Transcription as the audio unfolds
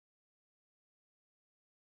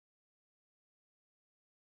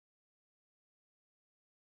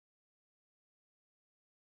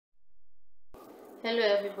Hello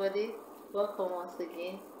everybody, welcome once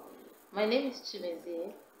again. My name is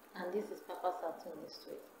CHIMEZIE and this is Papa's Art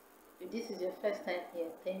Ministry. If this is your first time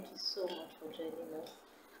here, thank you so much for joining us.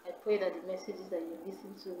 I pray that the messages that you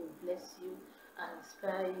listen to will bless you and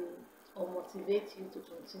inspire you or motivate you to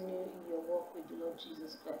continue in your walk with the Lord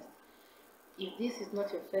Jesus Christ. If this is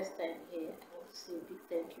not your first time here, I want to say a big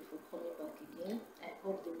thank you for coming back again. I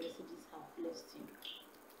hope the messages have blessed you.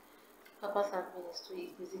 Papa's Art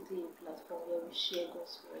Ministry is basically a platform where we share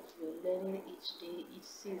God's word. We are learning each day, each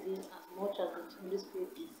season, as much as the Holy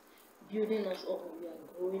Spirit is building us up, we are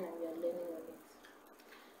growing and we are learning on it.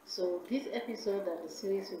 So this episode and the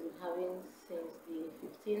series we've been having since the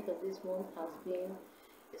 15th of this month has been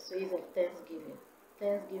a series of Thanksgiving.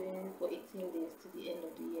 Thanksgiving for 18 days to the end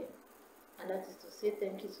of the year. And that is to say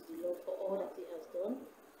thank you to the Lord for all that He has done,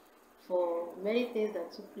 for many things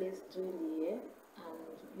that took place during the year.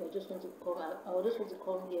 And I just want to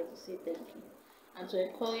come here to say thank you and to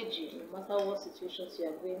encourage you, no matter what situations you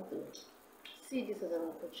are going through. See this as an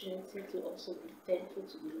opportunity to also be thankful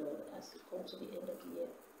to the Lord as you come to the end of the year.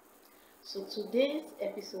 So today's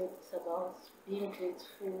episode is about being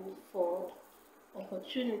grateful for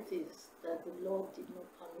opportunities that the Lord did not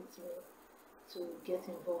permit me to get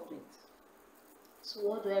involved with. So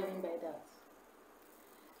what do I mean by that?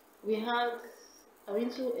 I'm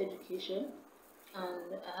into education,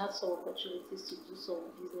 and I had some opportunities to do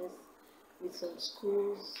some business with some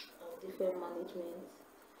schools and different management.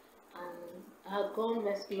 And I had gone,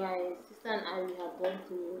 my sister and I, we had gone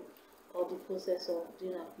through all the process of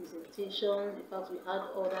doing a presentation. In fact, we had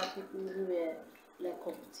other people who were like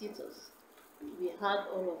competitors. We had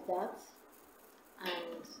all of that,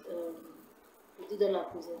 and we did all our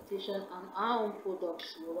presentation, and our own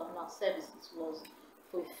products and our services was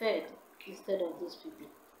preferred instead of those people.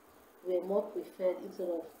 We were more preferred instead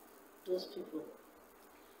of those people.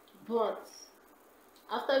 But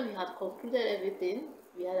after we had concluded everything,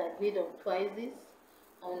 we had agreed on prices,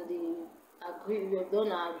 we have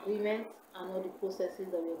done our agreement and all the processes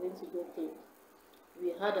that we were going to go through.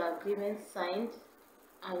 We had our agreement signed,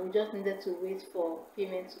 and we just needed to wait for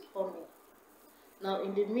payment to come in. Now,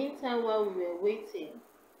 in the meantime, while we were waiting,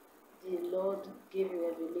 the Lord gave a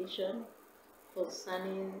revelation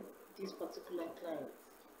concerning this particular client.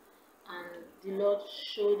 And the Lord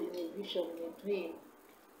showed in a vision, in a dream,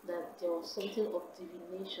 that there was something of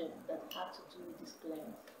divination that had to do with this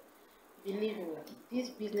client. Believe me, this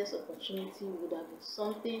business opportunity would have been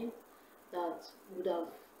something that would have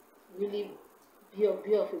really be of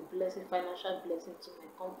a blessing, financial blessing to my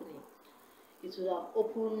company. It would have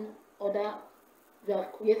opened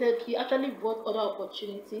he actually brought other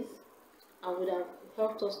opportunities and would have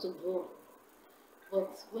helped us to grow.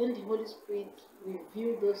 But when the Holy Spirit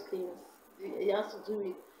revealed those things, it has to do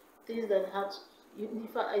with things that had to, in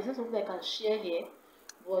fact, it's not something I can share here,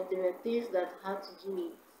 but there were things that had to do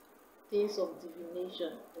with things of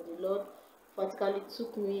divination. And the Lord practically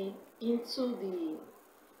took me into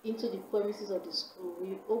the premises of the school.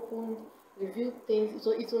 We revealed things.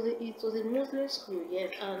 So it was a Muslim school,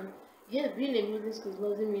 yes, and yes, being a Muslim school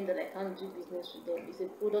doesn't mean that I can't do business with them. It's a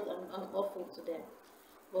product I'm offering to them.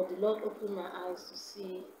 But the Lord opened my eyes to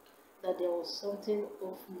see that there was something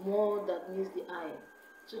of more that meets the eye.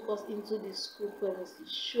 Took us into the school premises,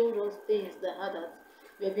 showed us things that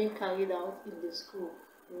were being carried out in the school.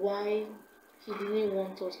 Why He didn't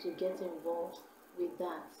want us to get involved with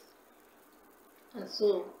that. And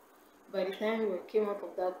so, by the time we came out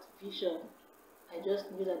of that vision, I just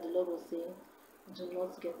knew that the Lord was saying, do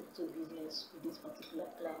not get into business with this particular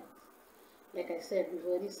client. Like I said, we've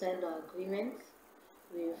already signed our agreement.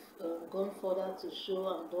 We've gone further to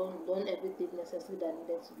show and done everything necessary that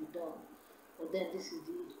needed to be done. But then this is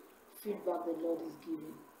the feedback the Lord is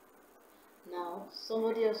giving. Now,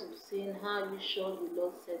 somebody else will be saying, how are you sure the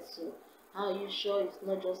Lord said so? How are you sure it's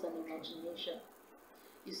not just an imagination?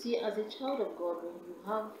 You see, as a child of God, when you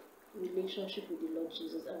have a relationship with the Lord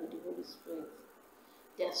Jesus and with the Holy Spirit,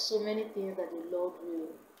 there are so many things that the Lord will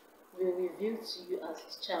reveal to you as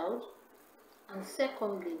His child. And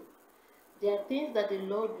secondly, there are things that the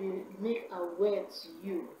Lord will make aware to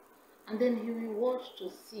you, and then He will watch to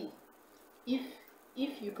see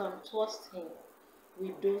if you can trust Him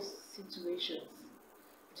with those situations.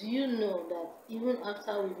 Do you know that even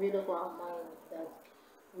after we made up our mind that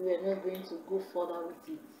we were not going to go further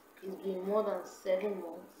with it, it's been more than 7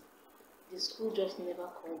 months, the school just never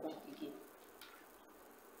called back again.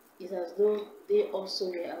 It's as though they also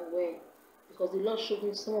were aware, because the Lord showed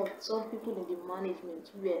me some people in the management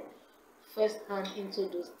who were first hand into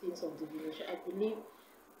those things of divination. I believe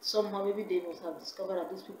somehow maybe they must have discovered that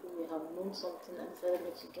these people may have known something and decided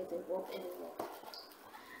not to get involved anymore.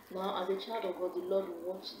 Now, as a child of God, the Lord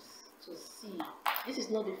watches to see. This is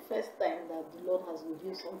not the first time that the Lord has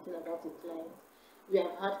revealed something about a client. We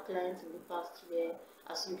have had clients in the past where,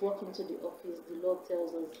 as you walk into the office, the Lord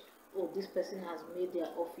tells us, oh, this person has made their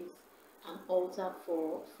office an altar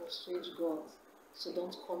for strange gods, so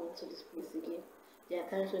don't come into this place again. There are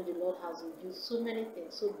times when the Lord has revealed so many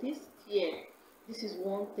things. So this year, this is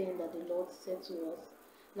one thing that the Lord said to us.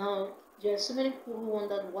 Now, there are so many people who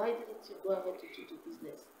wondered, why didn't you go ahead to do the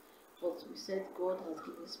business? But we said God has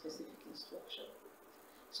given specific instruction.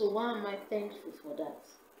 So why am I thankful for that?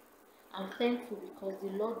 I'm thankful because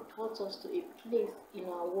the Lord brought us to a place in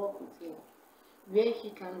our walk with Him where He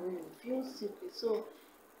can reveal secrets. So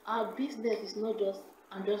our business is not just,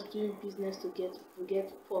 I'm just doing business to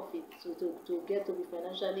get profit, to get to be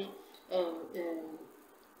financially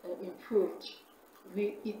improved.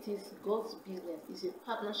 It is God's business. It's a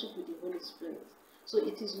partnership with the Holy Spirit. So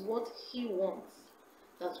it is what He wants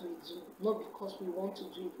that we do, not because we want to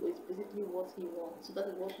do it, but it's basically what He wants. So that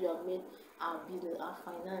is what we have made our business, our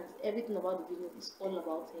finance, everything about the business is all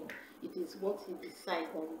about Him. It is what He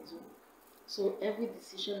decides that we do. So every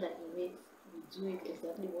decision that He makes, we do it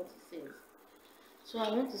exactly what He says. So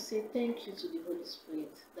I want to say thank you to the Holy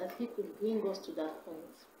Spirit that He could bring us to that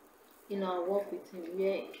point in our walk with Him,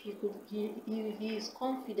 where He is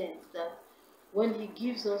confident that when He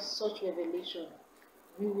gives us such revelation,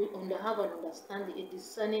 we will have an understanding, a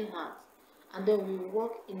discerning heart, and then we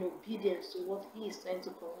walk in obedience to what He is trying to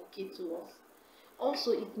communicate to us.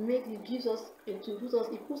 Also, it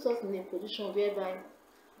puts us in a position whereby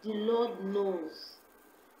the Lord knows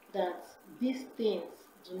that these things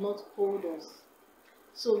do not hold us.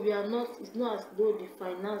 So we are not, it's not as though the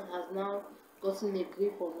finance has now gotten a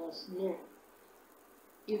grip on us. No.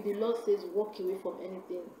 If the Lord says walk away from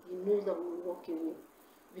anything, He knows that we will walk away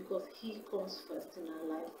because He comes first in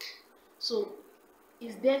our life. So,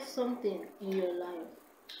 is there something in your life?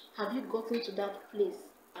 Have you gotten to that place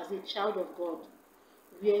as a child of God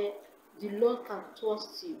where the Lord can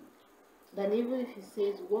trust you? That even if He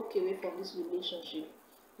says walk away from this relationship,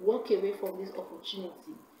 walk away from this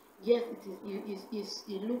opportunity, yes,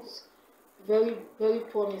 it looks very, very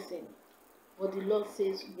promising, but the Lord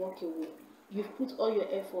says walk away. You've put all your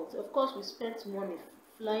efforts. Of course, we spent money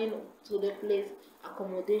flying to the place,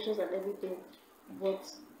 accommodations and everything, but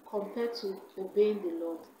compared to obeying the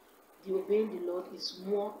Lord, the obeying the Lord is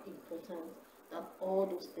more important than all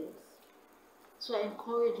those things. So I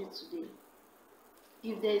encourage you today,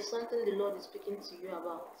 if there is something the Lord is speaking to you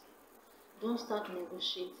about, don't start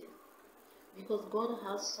negotiating, because God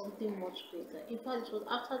has something much greater. In fact, it was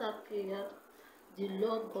after that period the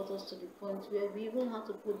Lord got us to the point where we even had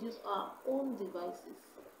to produce our own devices.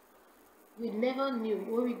 We never knew,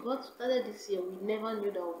 when we got started this year, we never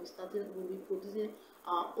knew that we'll be producing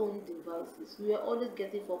our own devices. We were always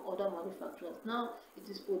getting from other manufacturers. Now it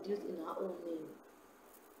is produced in our own name,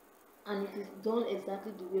 and it is done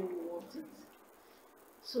exactly the way we want it.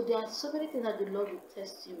 So there are so many things that the Lord will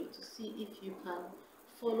test you with to see if you can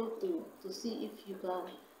follow through, to see if you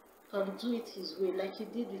can do it His way, like He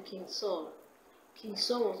did with King Saul. King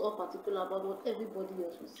Saul was all particular about what everybody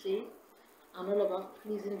else would say and all about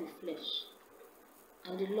pleasing the flesh.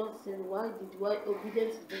 And the Lord said, why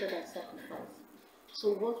obedience is better than sacrifice?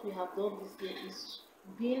 So what we have done this year is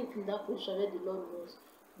being in that position where the Lord knows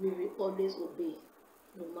we will always obey,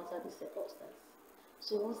 no matter the circumstance.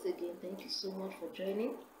 So once again, thank you so much for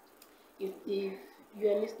joining. If you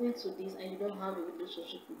are listening to this and you don't have a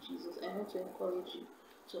relationship with Jesus, I want to encourage you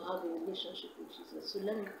to have a relationship with Jesus. So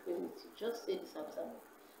let me pray with you. Just say this after me.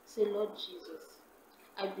 Say, Lord Jesus,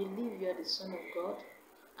 I believe you are the Son of God,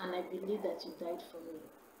 and I believe that you died for me.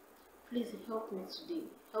 Please help me today.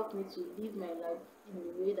 Help me to live my life in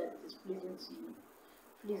the way that is pleasing to you.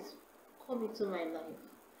 Please come into my life.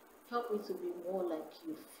 Help me to be more like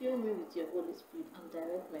you. Fill me with your Holy Spirit and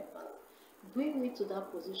direct my path. Bring me to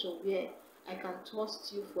that position where I can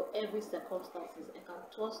trust you for every circumstances. I can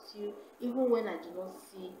trust you even when I do not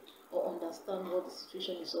see or understand what the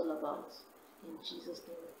situation is all about. In Jesus'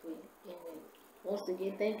 name we pray. Amen. Once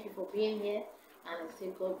again, thank you for being here, and I say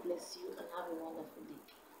God bless you and have a wonderful day.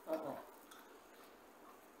 Bye-bye.